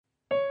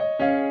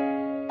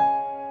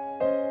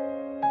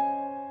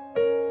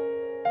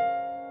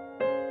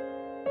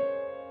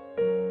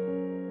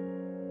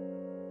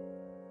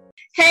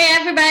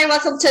everybody.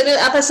 Welcome to a new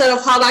episode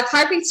of Hallmark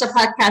Heartbeats, the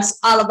podcast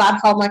all about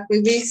Hallmark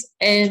movies.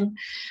 And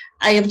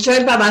I am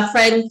joined by my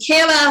friend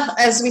Kayla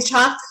as we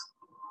talk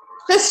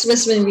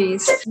Christmas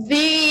movies.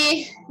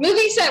 The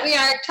movies that we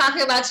are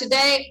talking about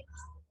today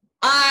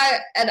are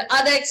An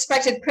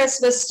Unexpected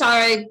Christmas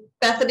starring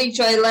Bethany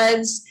Joy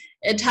Lenz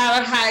and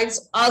Tyler Hynes.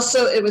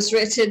 Also, it was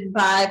written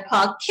by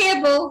Paul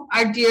Campbell,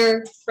 our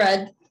dear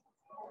friend.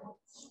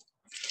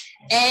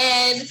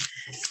 And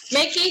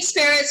Making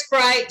Spirits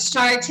Bright,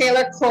 starring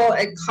Taylor Cole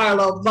and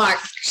Carlo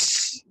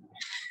Marx.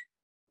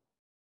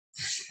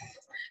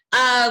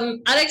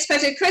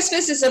 Unexpected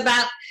Christmas is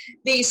about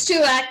these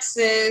two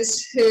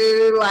exes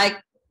who,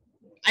 I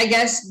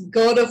guess,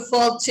 go to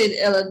Fulton,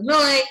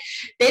 Illinois.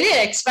 They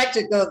didn't expect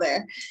to go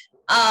there.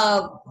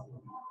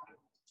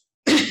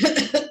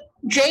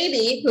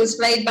 Jamie, who's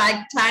played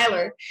by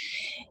Tyler,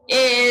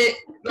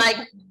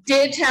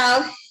 did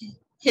tell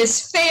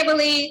his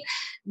family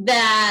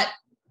that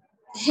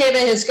him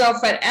and his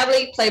girlfriend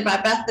Emily, played by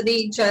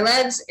Bethany Joy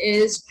Lenz,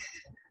 is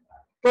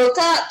broke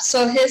up.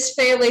 So his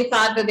family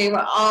thought that they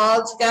were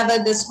all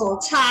together this whole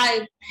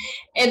time,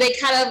 and they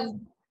kind of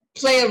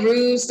play a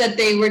ruse that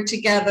they were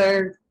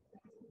together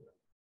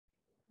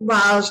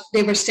while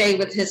they were staying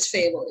with his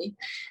family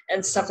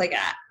and stuff like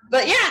that.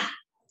 But yeah,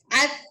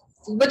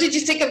 what did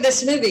you think of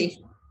this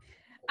movie?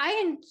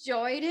 I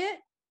enjoyed it.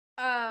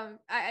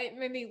 I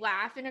made me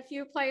laugh in a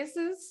few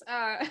places.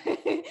 I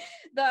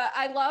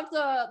love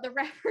the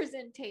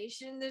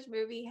representation this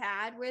movie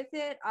had with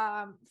it.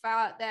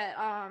 Thought that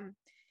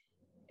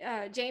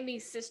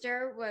Jamie's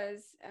sister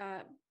was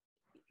a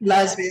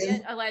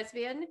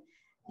lesbian,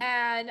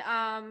 and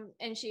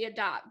she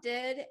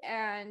adopted,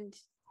 and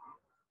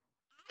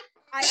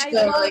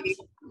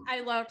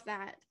I loved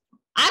that.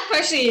 I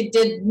personally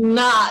did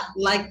not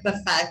like the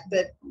fact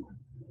that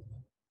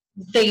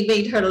they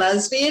made her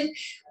lesbian,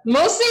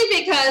 mostly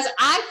because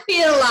I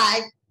feel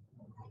like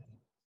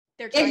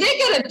if they're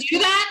gonna do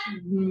that,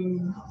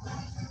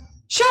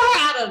 show her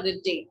out on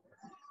the date.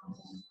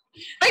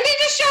 Like they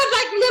just showed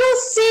little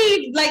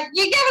seed,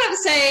 you get what I'm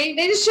saying?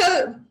 They just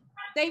showed.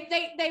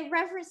 They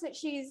reference that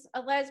she's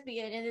a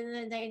lesbian,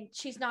 and then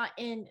she's not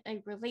in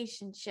a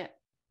relationship,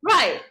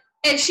 right?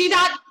 And she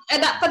not,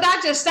 but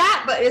not just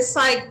that, but it's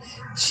like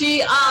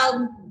she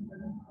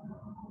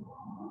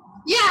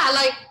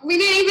we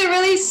didn't even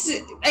really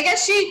see, I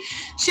guess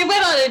she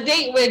went on a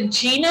date with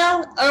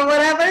Gina or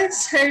whatever.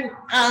 It's her,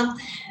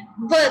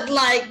 but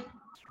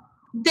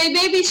they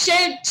maybe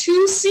shared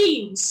 2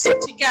 scenes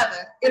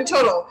together in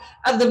total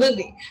of the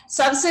movie.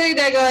 So I'm sitting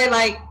there going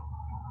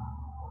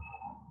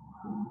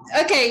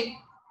okay,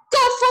 go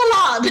full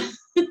on,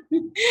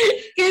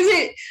 because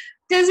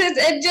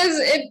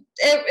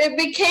it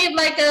became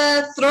like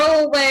a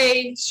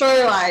throwaway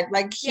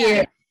storyline,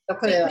 here.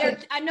 Yeah.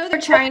 I know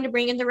they're trying to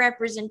bring in the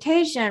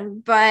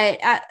representation, but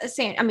at the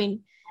same,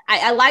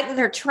 I like that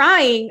they're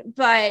trying,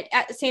 but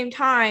at the same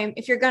time,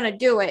 if you're gonna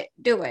do it,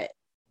 do it.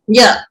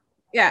 Yeah.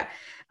 Yeah.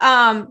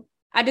 I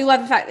do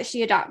love the fact that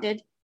she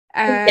adopted.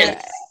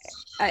 Yes.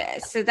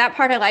 So that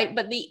part I like,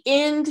 but the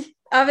end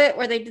of it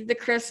where they did the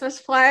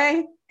Christmas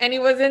play and he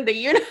was in the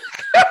unicorn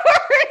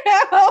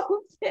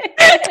outfit.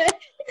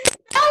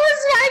 That was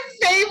my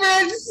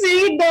favorite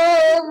scene the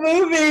whole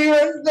movie.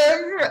 Was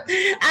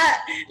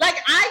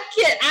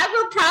I have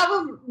a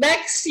problem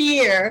next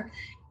year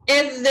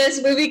if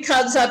this movie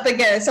comes up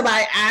again.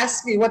 Somebody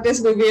asks me what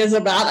this movie is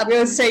about, I'm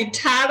going to say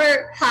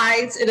Tyler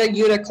Hynes in a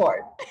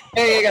unicorn.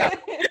 There you go.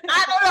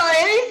 I don't know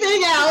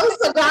anything else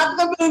about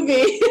the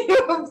movie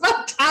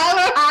but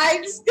Tyler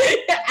Hynes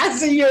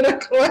as a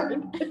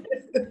unicorn.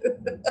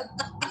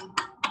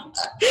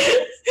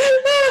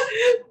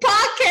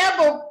 Paul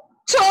Campbell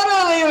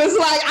totally was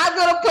I'm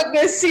gonna put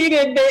this scene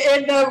in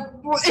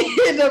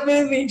the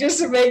movie just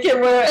to make it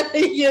wear a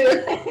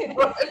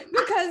unicorn.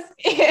 Because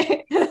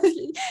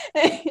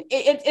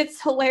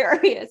it's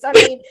hilarious. That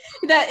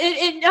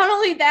it not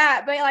only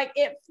that, but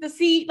if the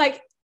scene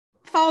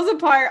falls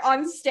apart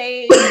on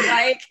stage,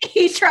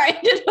 he's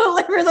trying to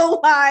deliver the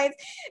lines,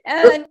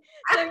 and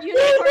the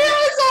unicorn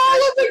has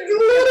all of the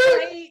glitter.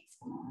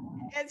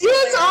 He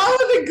has all of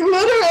the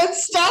glitter and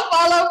stuff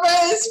all over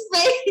his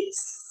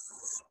face.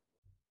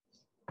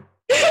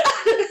 When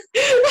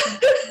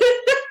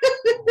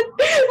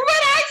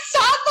I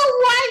saw the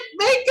white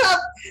makeup,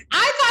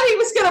 I thought he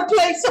was going to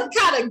play some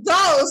kind of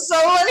ghost. So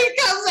when he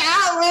comes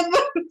out with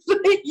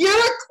the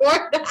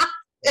unicorn,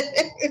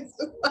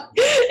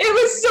 it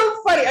was so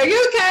funny. Are you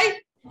okay?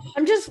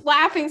 I'm just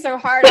laughing so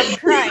hard I'm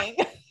crying.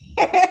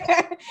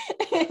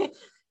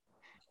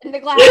 And the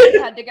glasses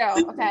had to go.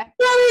 Okay. That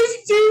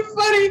was too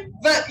funny.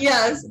 But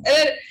yes.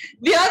 And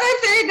the other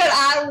thing that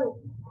I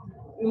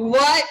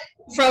want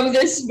from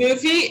this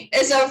movie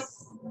is a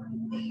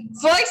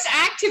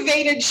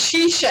voice-activated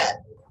shisha.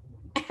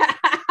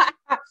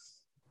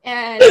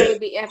 And it would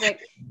be epic.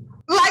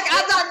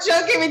 I'm not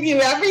joking with you.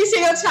 Every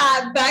single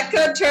time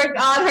Becca turned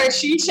on her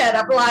shisha,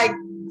 I'm like,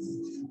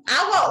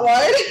 I want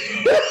one.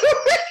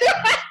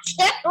 I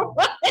can't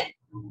one.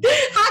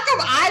 How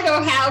come I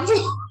don't have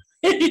one?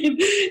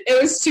 It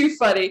was too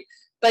funny.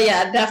 But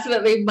yeah,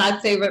 definitely my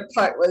favorite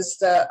part was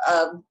the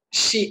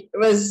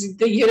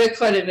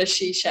unicorn in the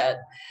she shed.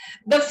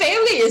 The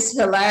family is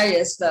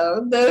hilarious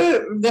though.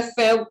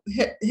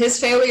 His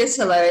family is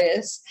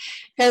hilarious.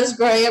 His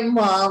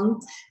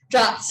grandmom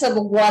dropped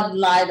some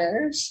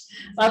one-liners.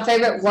 My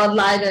favorite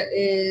one-liner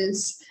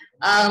is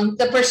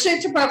the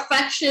pursuit to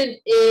perfection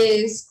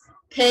is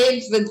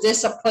paved with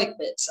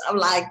disappointments. I'm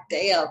like,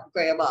 damn,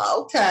 grandma,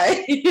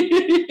 okay.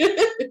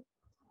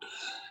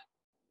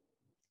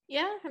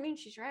 Yeah, I mean,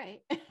 she's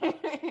right.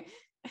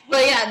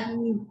 But yeah,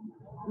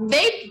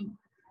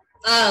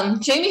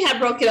 Jamie had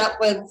broken up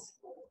with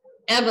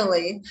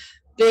Emily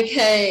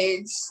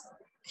because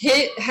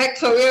her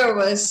career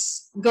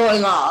was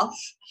going off,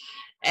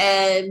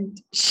 and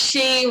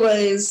he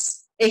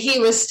was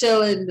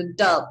still in the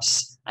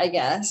dumps, I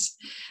guess.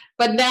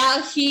 But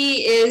now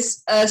he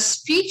is a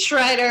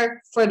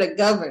speechwriter for the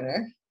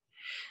governor.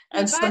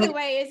 And by the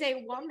way, is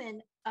a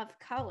woman of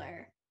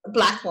color. A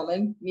Black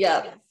woman,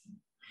 yeah. Yes.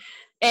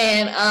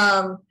 And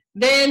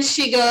then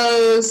she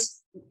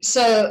goes,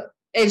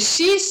 and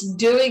she's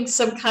doing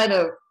some kind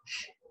of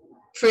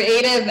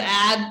creative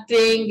ad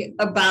thing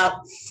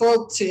about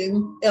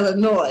Fulton,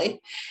 Illinois.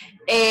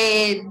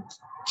 And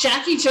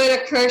Jackie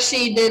Joyner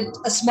Kersee did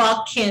a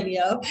small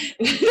cameo.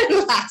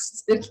 It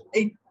lasted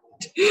like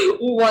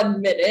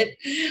 1 minute.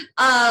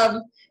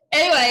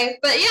 Anyway,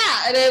 but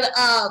yeah, and then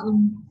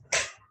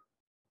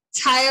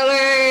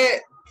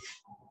Tyler,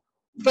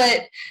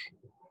 but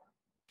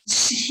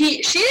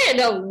she didn't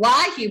know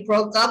why he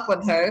broke up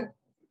with her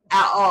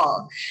at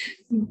all.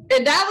 And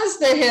that was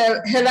the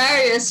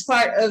hilarious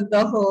part of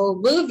the whole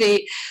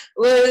movie,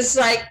 was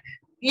like,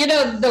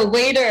 the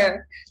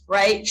waiter,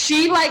 right?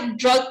 She like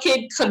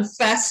drunken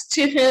confessed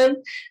to him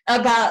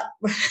about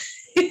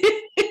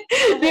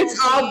it's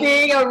all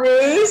being a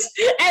ruse.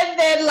 And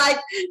then like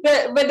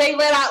when they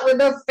went out with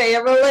the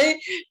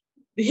family,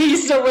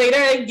 he's the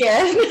waiter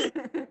again.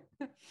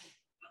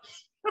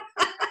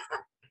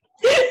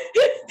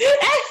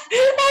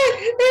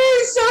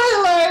 It's so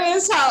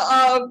hilarious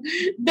how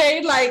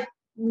they like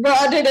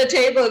run to the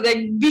table and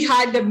then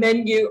behind the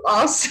menu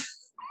also.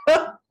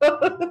 The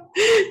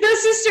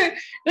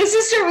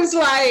sister was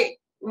like,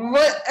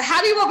 "What?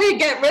 How do you want me to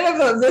get rid of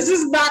him? This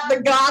is not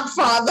The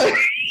Godfather."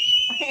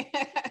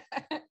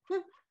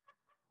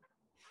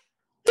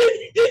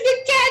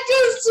 You can't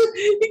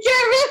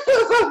get rid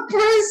of a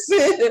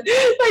person.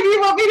 Like, you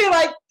want me to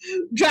like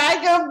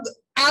drag him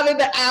out in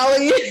the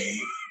alley?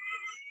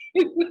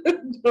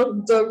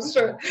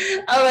 Dumpster.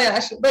 Oh my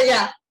gosh. But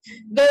yeah,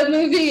 the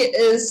movie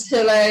is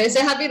hilarious.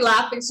 It had me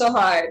laughing so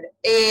hard.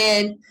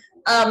 And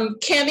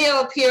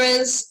cameo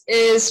appearance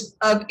is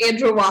of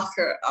Andrew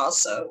Walker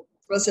also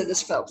was in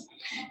this film.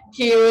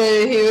 He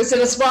was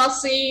in a small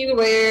scene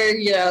where,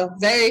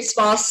 very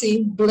small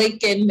scene,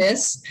 blink and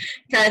miss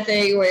kind of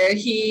thing, where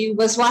he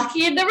was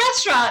walking in the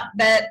restaurant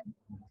that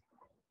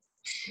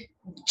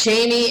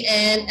Jamie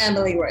and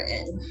Emily were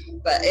in.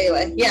 But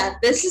anyway, yeah,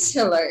 this is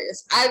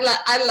hilarious. I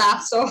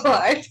laugh so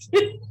hard.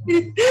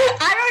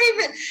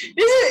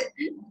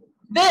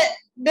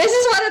 This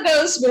is one of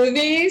those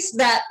movies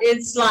that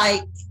it's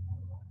like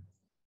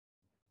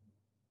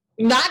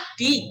not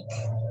deep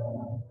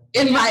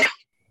in my.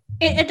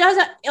 It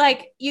doesn't,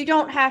 like, you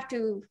don't have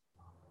to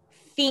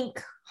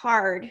think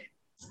hard.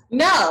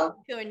 No.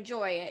 To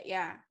enjoy it,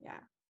 yeah.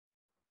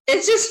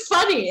 It's just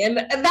funny, and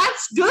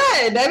that's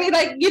good. I mean,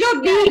 like, you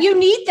don't need... You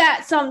need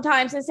that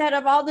sometimes instead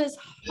of all this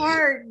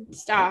hard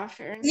stuff.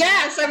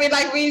 Yes, I mean,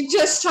 like, we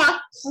just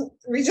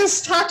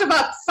talked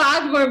about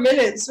 5 more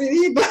minutes. We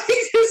need, like, we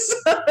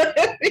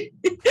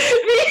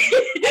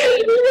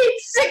need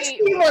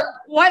 60 more.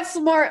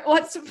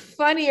 What's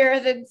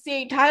funnier than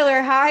seeing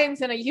Tyler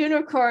Hynes in a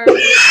unicorn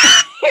costume?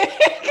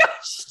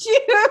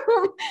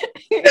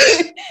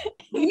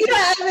 Yeah,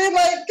 I mean,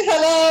 like,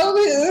 hello,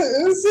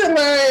 it was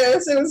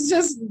hilarious. It was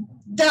just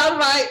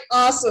downright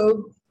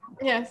awesome.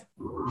 Yes.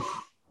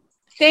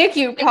 Thank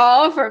you,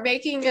 Paul, for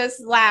making us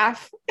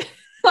laugh.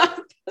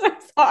 I so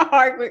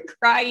hard with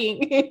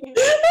crying. Anyway,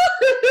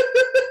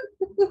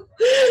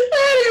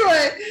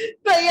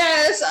 but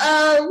yes,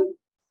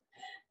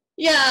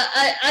 yeah,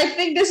 I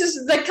think this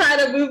is the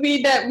kind of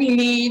movie that we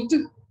need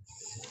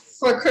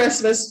for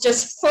Christmas.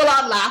 Just full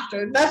on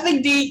laughter.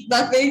 Nothing deep,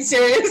 nothing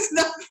serious,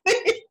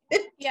 nothing.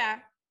 Yeah.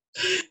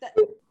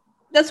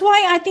 That's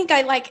why I think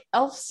I like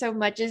Elf so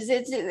much, is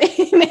it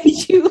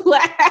makes you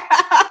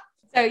laugh.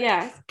 So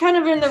yeah, kind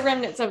of in the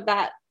remnants of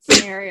that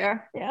scenario.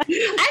 Yeah. I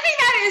think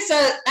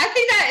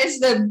that is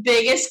the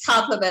biggest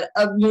compliment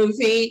a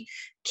movie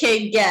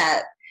can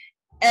get,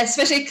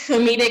 especially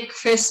comedic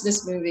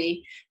Christmas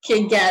movie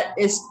can get,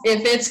 is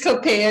if it's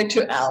compared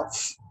to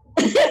Elf.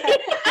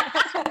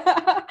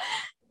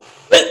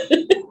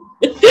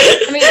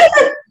 I mean,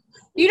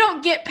 you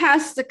don't get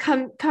past the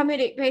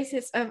comedic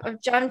basis of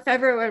Jon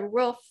Favreau and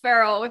Will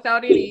Ferrell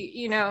without any,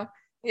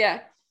 yeah.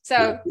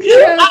 So,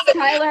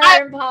 Tyler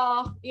and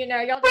Paul,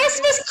 y'all.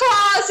 Christmas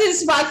Claus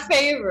is my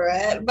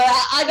favorite, but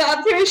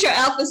I'm pretty sure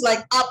Elf is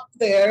like up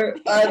there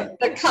on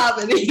the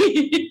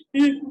comedy.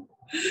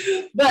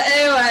 But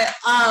anyway,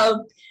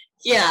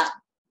 yeah.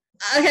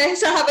 Okay,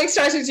 so how many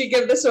stars would you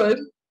give this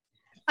one?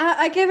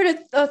 I give it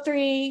a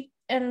 3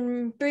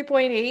 and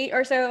 3.8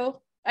 or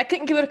so. I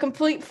couldn't give it a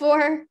complete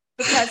 4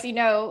 because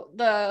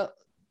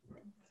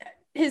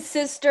his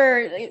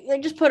sister, they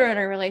just put her in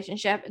a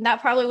relationship, and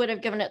that probably would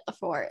have given it the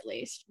 4 at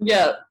least.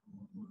 Yeah.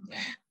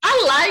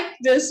 I like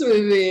this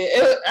movie.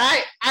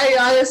 I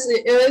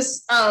honestly, it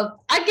was,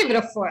 I'd give it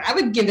a 4. I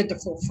would give it the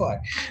full 4.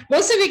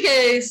 Mostly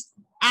because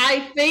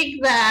I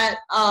think that,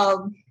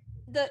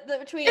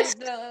 between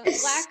the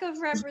lack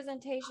of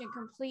representation,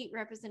 complete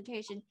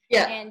representation,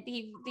 and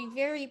the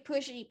very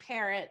pushy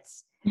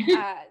parents,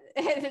 that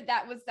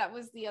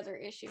was the other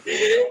issue.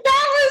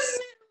 That was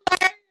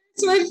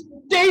when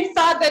they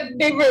thought that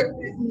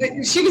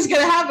she was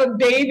gonna have a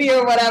baby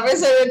or whatever,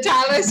 so the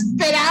Tyler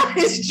spit out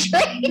his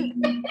drink.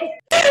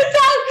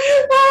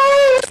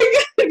 Oh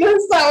my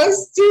goodness, that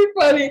was too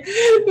funny.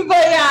 But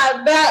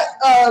yeah, that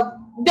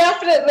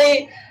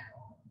definitely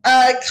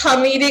a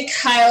comedic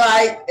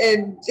highlight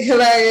and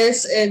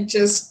hilarious and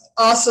just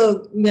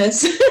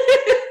awesomeness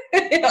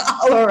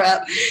all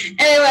around.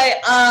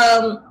 Anyway,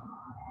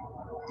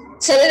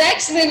 so the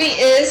next movie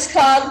is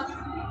called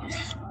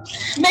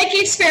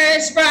Making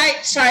Spirits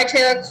Bright, starring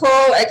Taylor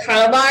Cole and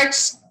Karl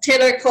Marx.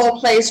 Taylor Cole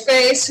plays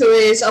Grace, who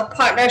is a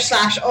partner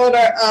 /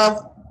 owner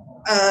of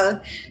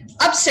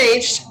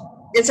Upstage.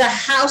 It's a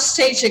house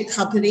staging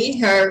company.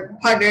 Her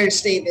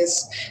partner's name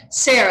is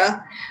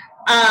Sarah.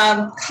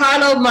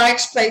 Karl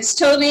Marx plays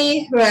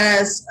Tony, who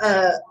has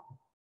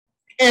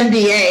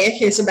MBA.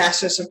 He's a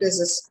Master's of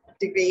Business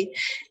degree.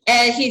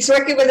 And he's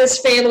working with his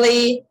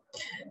family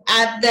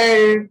at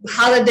their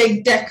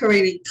holiday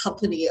decorating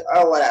company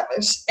or whatever.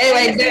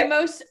 Anyway, the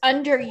most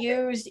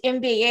underused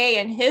MBA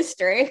in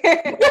history.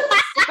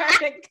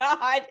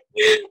 God.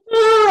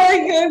 Oh my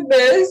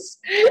goodness.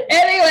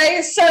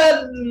 Anyway,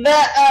 so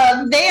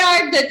they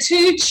are the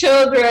two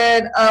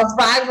children of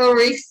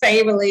rivalry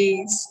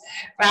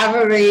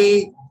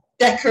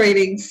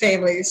decorating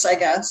families, I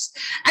guess.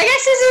 I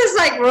guess this is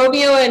like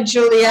Romeo and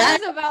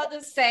Juliet. I was about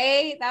to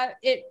say that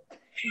it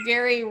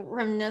very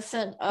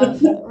reminiscent of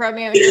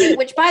Romeo and Juliet,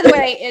 which, by the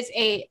way, is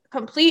a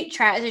complete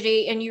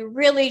tragedy, and you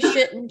really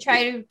shouldn't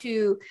try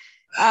to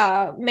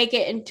make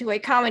it into a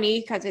comedy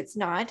because it's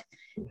not.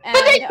 And,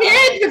 but they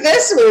did with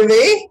this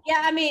movie.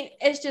 Yeah, I mean,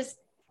 it's just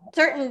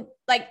certain,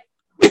 like,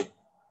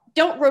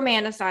 don't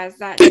romanticize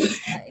that.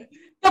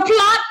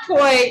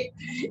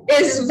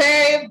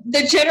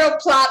 The general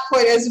plot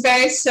point is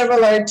very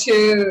similar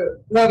to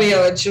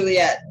Romeo and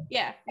Juliet.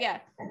 Yeah.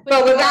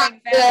 But without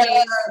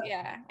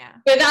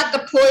the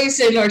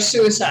poison or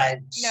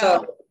suicide.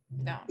 No.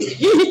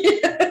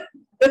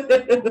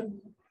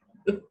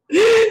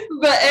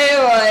 But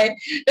anyway,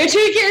 the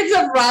two kids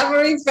of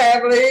rivalry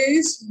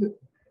families.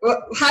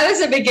 How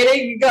does the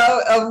beginning go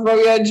of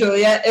Romeo and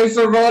Juliet in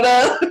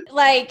Verona?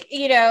 Like,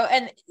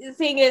 and the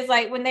thing is,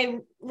 like, when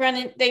they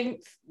they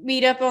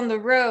meet up on the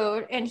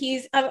road, and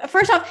he's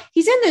first off,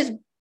 he's in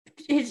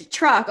his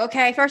truck.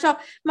 Okay, first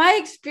off, my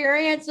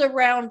experience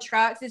around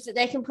trucks is that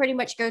they can pretty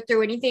much go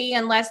through anything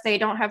unless they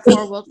don't have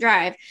 4-wheel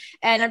drive.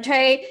 And I'm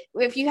telling you,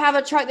 if you have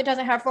a truck that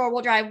doesn't have 4-wheel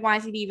drive, why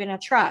is it even a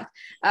truck?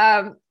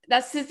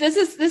 This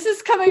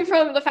is coming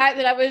from the fact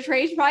that I was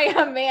raised by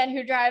a man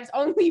who drives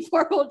only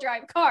 4-wheel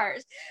drive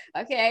cars.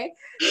 Okay.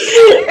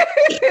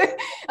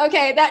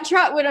 Okay, that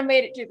truck would have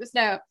made it through the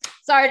snow.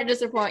 Sorry to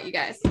disappoint you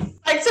guys.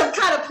 Like some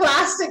kind of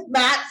plastic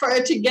mat for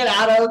it to get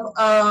out of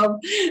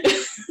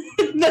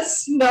the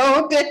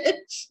snow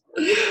ditch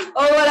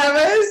or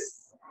whatever,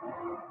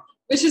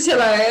 which is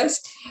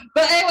hilarious.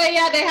 But anyway,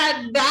 yeah, they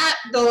had that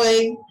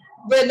going,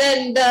 but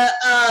then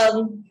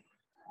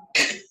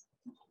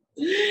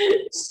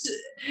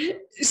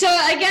so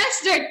I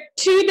guess their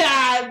two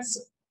dads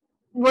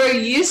were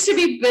used to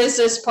be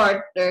business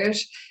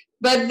partners,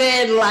 but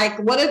then like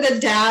one of the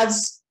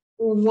dads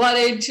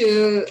wanted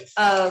to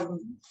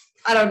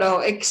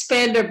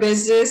expand their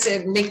business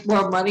and make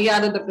more money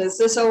out of the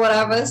business or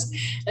whatever. And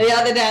the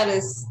other dad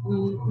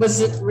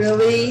wasn't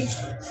really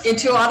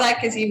into all that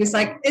because he was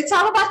like, it's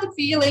all about the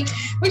feeling,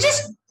 which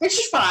is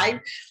fine.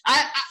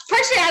 I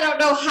personally, I don't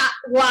know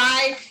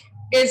why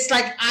it's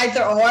like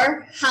either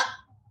or.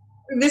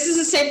 This is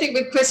the same thing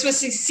with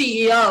Christmas's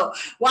CEO.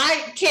 Why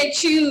can't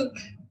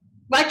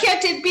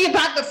it be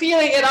about the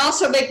feeling and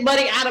also make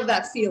money out of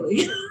that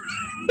feeling?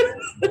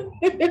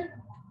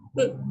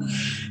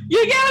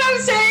 You get what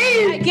I'm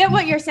saying? I get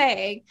what you're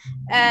saying,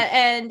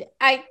 and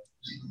I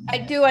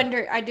do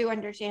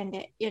understand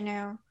it.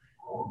 So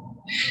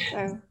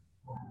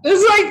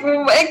it's like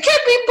it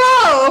can't be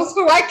both.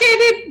 Why can't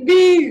it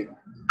be?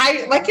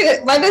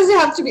 Why does it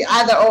have to be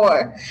either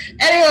or?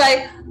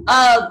 Anyway,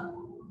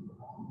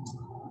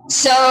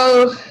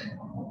 so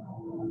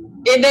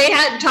they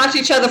hadn't talked to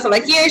each other for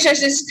like years. There's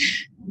this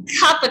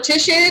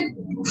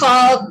competition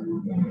called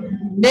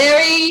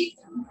Merry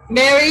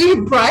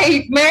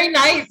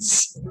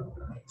Nights.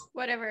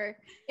 Whatever.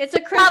 It's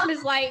a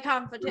Christmas light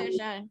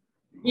competition.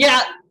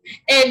 Yeah,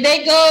 and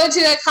they both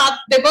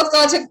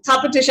go into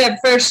competition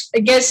first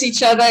against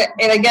each other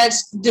and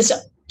against this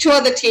two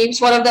other teams.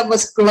 One of them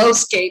was Glow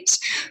Skates,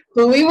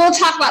 who we will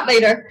talk about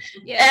later.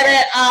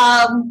 Yeah.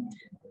 And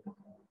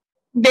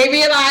they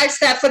realized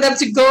that for them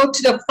to go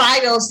to the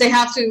finals, they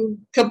have to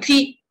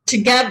compete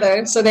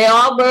together. So they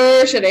all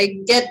merge and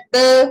they get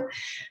the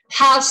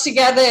house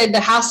together, and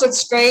the house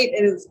looks great,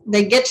 and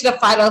they get to the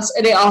finals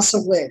and they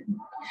also win.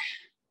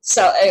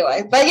 So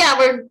anyway, but yeah,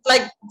 we're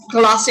like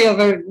glossing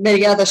over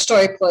many other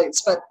story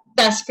points, but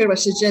that's pretty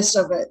much the gist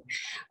of it.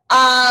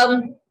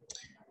 I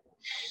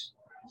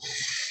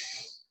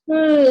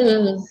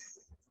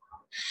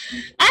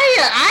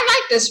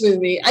like this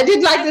movie. I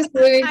did like this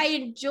movie. I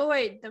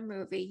enjoyed the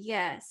movie.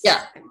 Yes.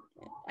 Yeah.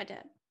 I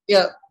did.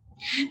 Yeah.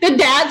 The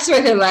dads were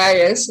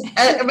hilarious.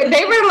 When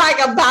they were like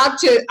about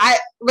to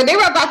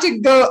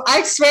go,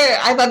 I swear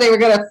I thought they were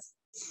gonna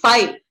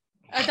fight.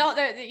 I thought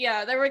that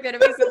there were gonna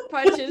be some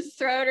punches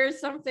thrown or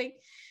something.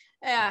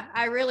 Yeah,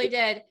 I really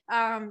did.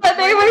 But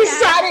they were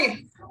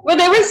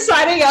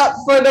signing up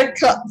for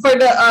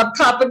the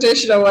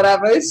competition or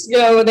whatever,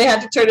 when they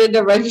had to turn in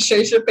the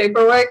registration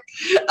paperwork.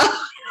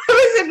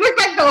 It looked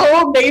like the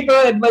whole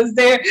neighborhood was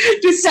there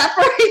to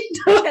separate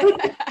them.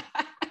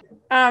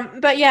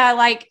 But yeah,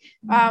 like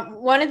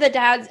one of the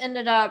dads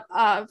ended up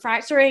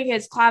fracturing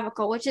his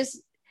clavicle, which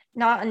is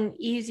not an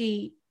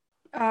easy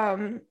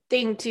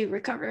thing to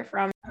recover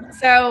from.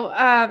 So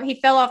he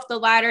fell off the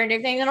ladder and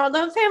everything, and all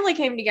the family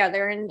came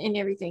together and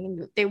everything,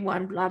 and they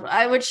won, blah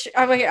blah. Which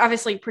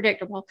obviously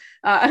predictable,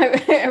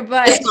 but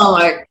it's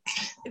Hallmark.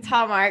 It's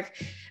Hallmark,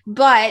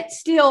 but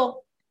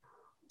still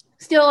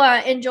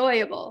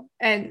enjoyable,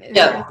 and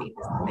I think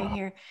that's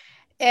here.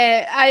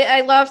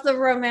 I love the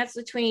romance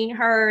between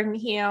her and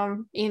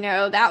him.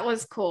 That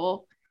was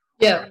cool.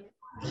 Yeah,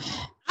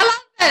 I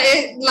love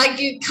that.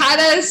 You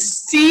kind of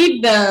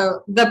see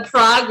the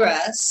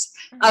progress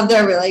of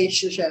their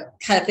relationship,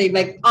 kind of thing,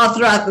 like all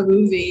throughout the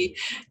movie,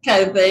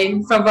 kind of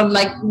thing. From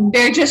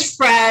they're just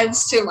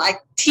friends to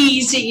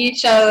teasing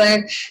each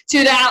other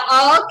to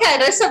now,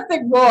 there's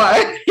something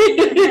more.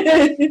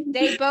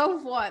 They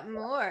both want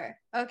more.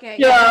 Okay.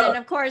 Yeah. And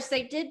of course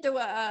they did do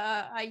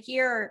a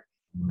year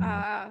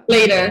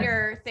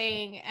later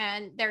thing,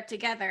 and they're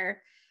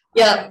together.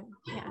 Yeah.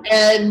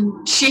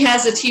 And she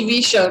has a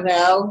TV show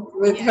now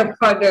with her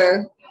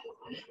partner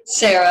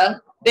Sarah.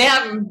 They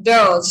have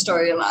their own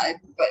storyline,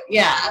 but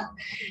their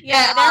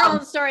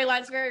own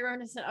storyline's very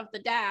reminiscent of the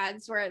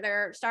dads, where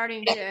they're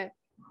starting to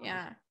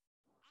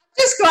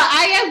Just glad.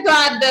 I am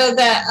glad though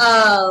that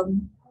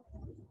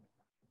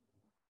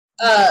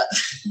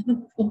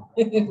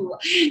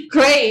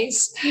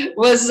Grace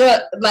was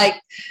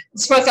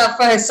spoke up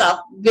for herself,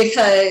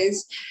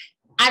 because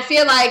I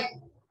feel like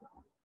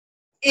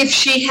if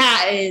she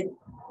hadn't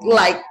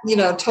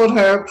told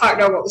her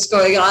partner what was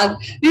going on,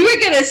 we were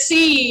gonna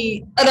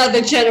see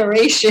another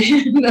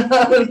generation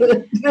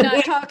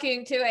not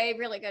talking to a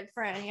really good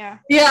friend.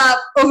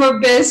 Over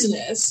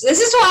business. This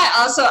is why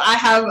also I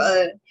have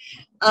a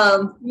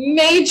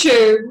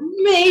major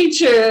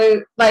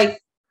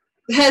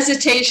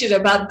hesitation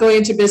about going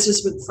into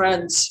business with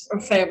friends or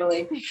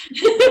family.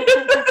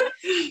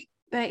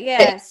 But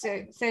yeah,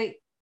 so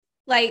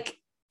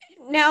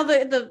now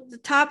the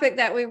topic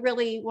that we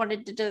really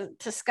wanted to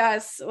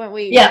discuss when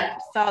we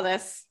saw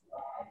this.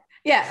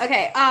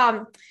 Okay.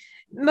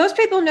 Most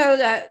people know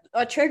that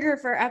a trigger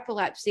for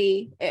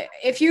epilepsy,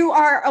 if you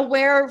are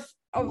aware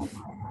of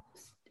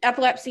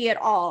epilepsy at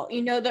all,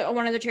 that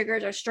one of the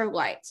triggers are strobe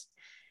lights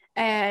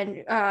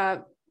and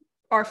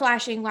or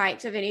flashing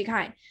lights of any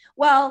kind.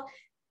 Well,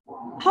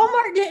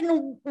 Hallmark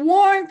didn't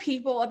warn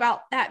people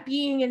about that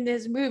being in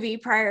this movie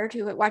prior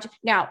to it watching.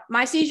 Now,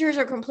 my seizures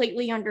are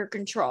completely under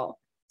control.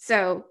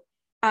 So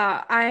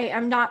I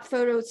am not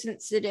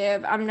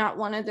photosensitive. I'm not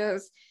one of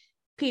those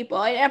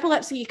people. And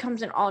epilepsy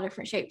comes in all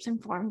different shapes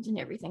and forms and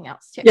everything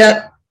else too.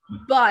 Yeah.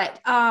 But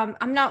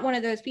I'm not one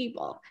of those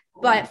people.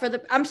 But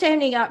I'm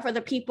standing up for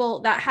the people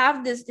that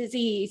have this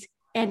disease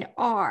and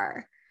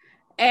are.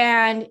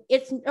 And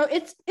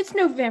it's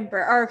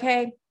November,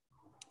 okay?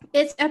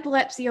 It's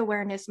Epilepsy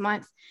Awareness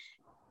Month.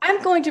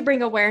 I'm going to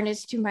bring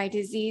awareness to my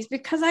disease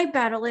because I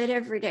battle it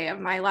every day of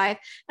my life.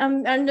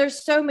 And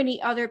there's so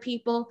many other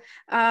people,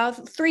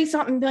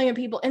 3-something million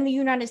people in the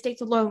United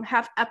States alone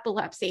have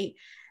epilepsy.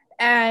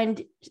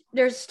 And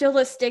there's still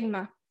a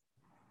stigma.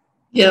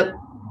 Yep.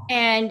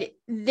 And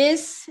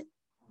this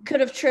could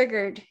have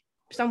triggered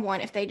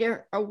someone if they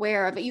weren't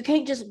aware of it. You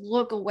can't just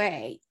look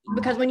away,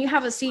 because when you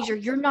have a seizure,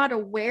 you're not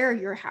aware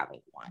you're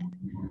having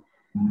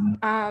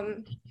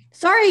one.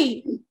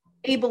 Sorry,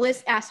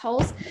 ableist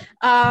assholes.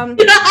 I mean,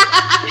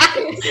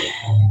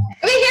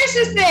 here's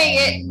the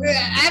thing.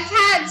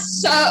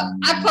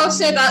 I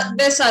posted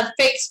this on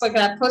Facebook and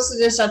I posted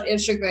this on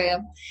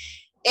Instagram,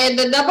 and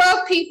the number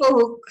of people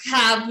who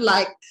have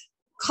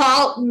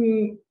called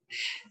me,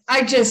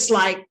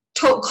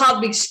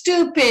 called me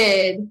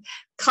stupid,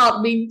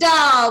 called me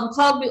dumb,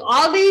 called me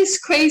all these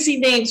crazy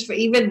names for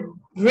even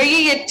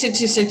bringing it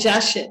to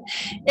suggestion.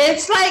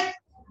 It's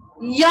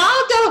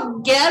y'all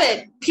don't get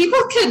it.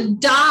 People can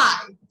die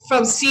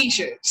from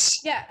seizures.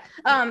 Yeah.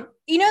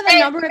 You know the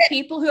number of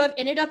people who have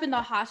ended up in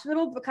the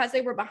hospital because they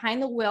were behind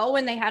the wheel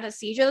when they had a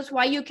seizure? That's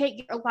why you can't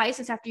get a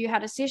license after you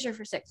had a seizure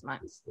for 6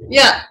 months.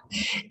 Yeah.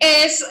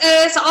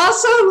 It's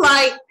also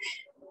like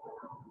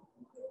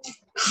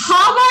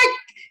Hallmark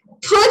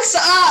puts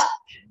up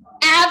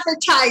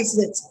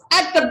advertisements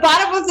at the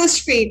bottom of the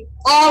screen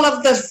all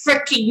of the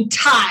freaking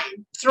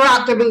time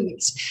throughout the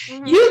movies.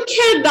 Mm-hmm. You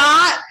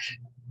cannot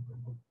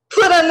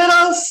put a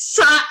little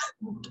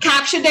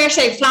caption there,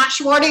 say flash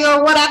warning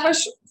or whatever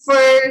for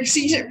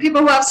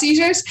people who have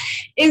seizures.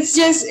 It's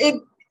just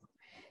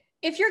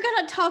if you're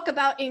going to talk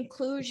about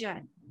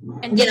inclusion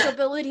and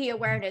disability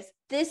awareness,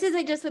 this is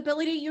a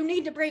disability you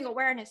need to bring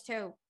awareness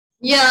to.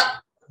 Yeah.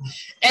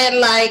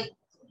 And like,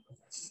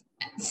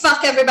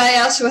 fuck everybody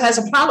else who has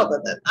a problem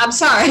with it. I'm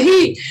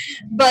sorry.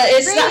 But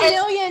it's 3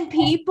 million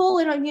people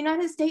in the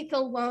United States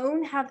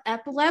alone have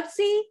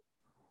epilepsy.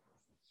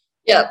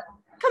 Yep.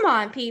 Come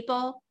on,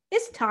 people.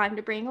 It's time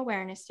to bring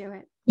awareness to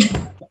it.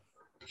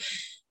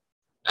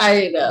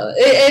 I know.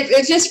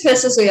 It just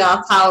pisses me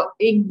off how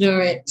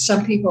ignorant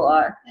some people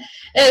are.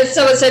 And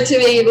someone said to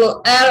me,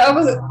 I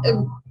was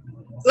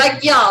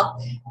like,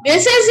 y'all,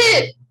 this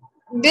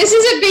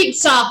isn't being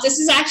soft. This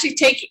is actually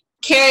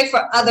caring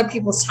for other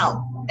people's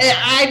health. And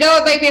I know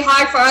it may be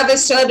hard for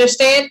others to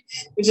understand,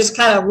 which is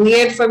kind of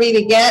weird for me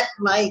to get.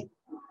 Like,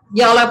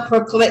 y'all are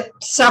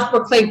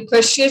self-proclaimed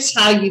Christians,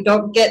 how you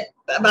don't get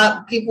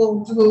about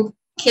people who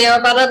care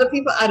about other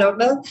people. I don't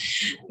know.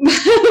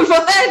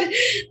 But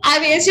I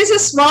mean, it's just a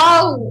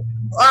small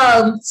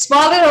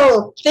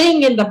little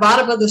thing in the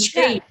bottom of the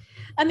screen. Yeah.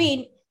 I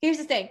mean, here's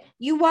the thing.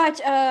 You watch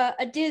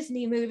a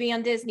Disney movie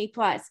on Disney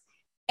Plus.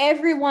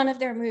 Every one of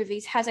their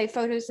movies has a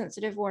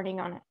photosensitive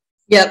warning on it.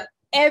 Yep.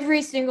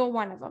 Every single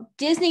one of them.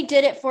 Disney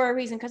did it for a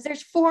reason because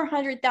there's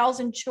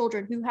 400,000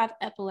 children who have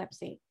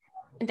epilepsy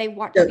and they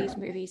watch these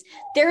movies.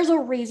 There's a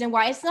reason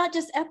why. It's not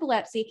just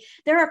epilepsy.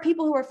 There are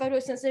people who are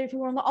photosensitive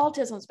who are on the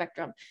autism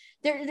spectrum.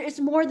 It's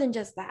more than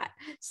just that.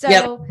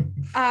 So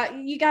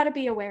you got to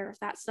be aware of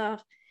that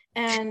stuff.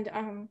 And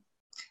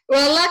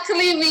well,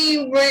 luckily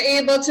we were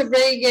able to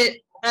bring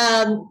it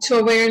to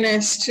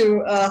awareness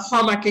to a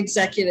Hallmark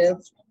executive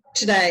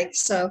today.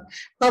 So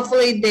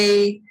hopefully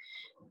they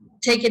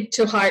take it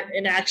to heart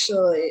and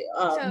actually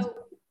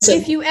so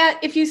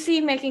if you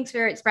see Making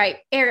Spirits Bright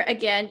air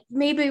again,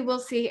 maybe we'll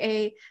see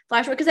a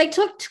flash because they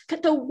took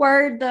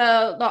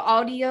the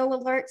audio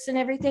alerts and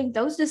everything,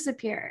 those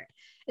disappeared.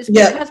 It's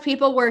because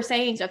people were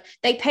saying stuff.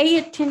 They pay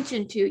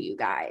attention to you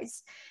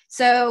guys.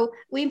 So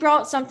we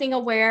brought something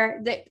aware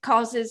that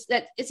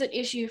it's an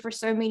issue for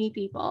so many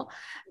people.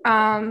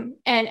 And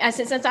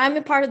since I'm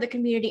a part of the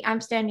community,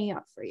 I'm standing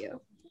up for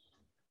you.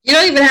 You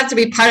don't even have to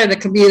be part of the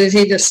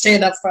community to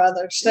stand up for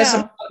others. That's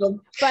a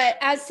problem. But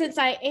since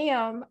I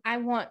am, I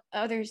want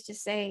others to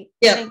say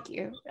thank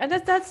you. And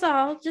that's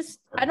all.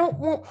 I don't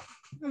want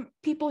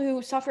people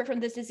who suffer from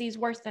this disease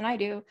worse than I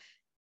do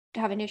to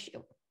have an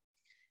issue.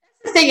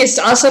 The thing is,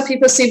 also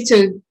people seem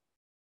to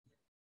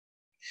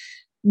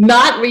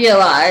not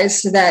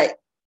realize that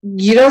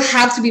you don't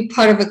have to be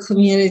part of a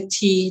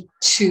community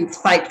to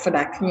fight for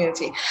that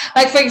community.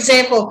 Like, for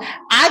example,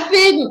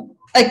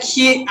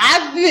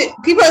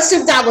 people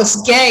assumed I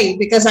was gay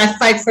because I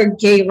fight for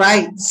gay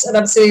rights, and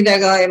I'm sitting there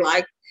going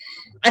like,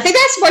 I think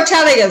that's more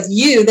telling of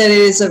you than it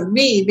is of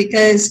me,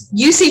 because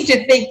you seem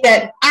to think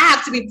that I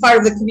have to be part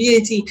of the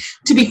community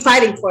to be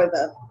fighting for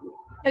them.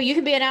 No, you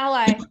can be an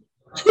ally.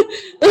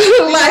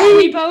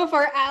 We both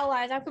are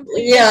allies. I'm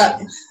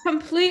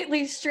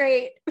completely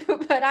straight,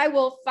 but I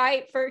will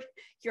fight for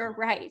your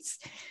rights.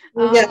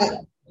 But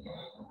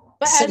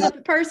as a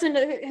person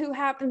who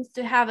happens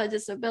to have a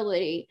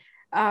disability,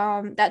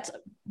 that's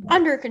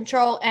under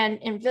control and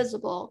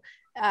invisible.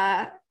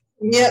 Okay,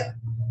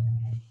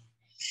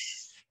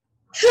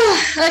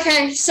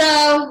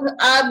 so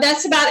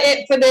that's about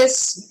it for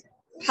this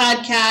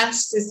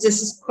podcast. It's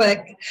just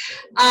quick.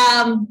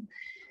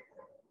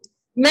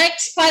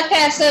 Next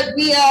podcast that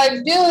we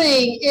are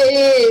doing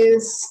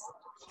is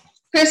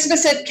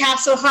Christmas at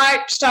Castle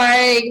Heart,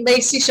 starring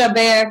Lacey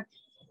Chabert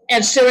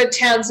and Stuart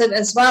Townsend,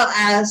 as well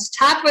as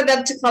Time for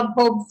Them to Come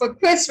Home for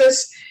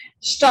Christmas,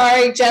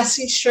 starring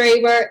Jesse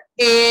Schramer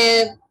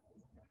and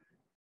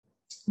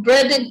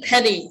Brendan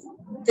Penny.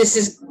 This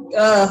is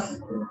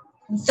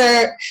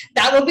third.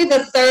 That will be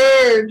the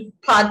third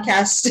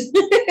podcast of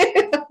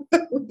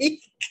the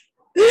week.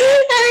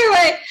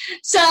 Anyway,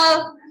 so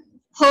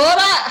hold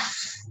on.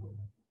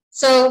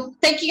 So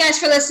thank you guys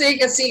for listening.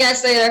 I'll see you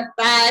guys later.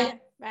 Bye.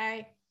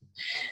 Bye.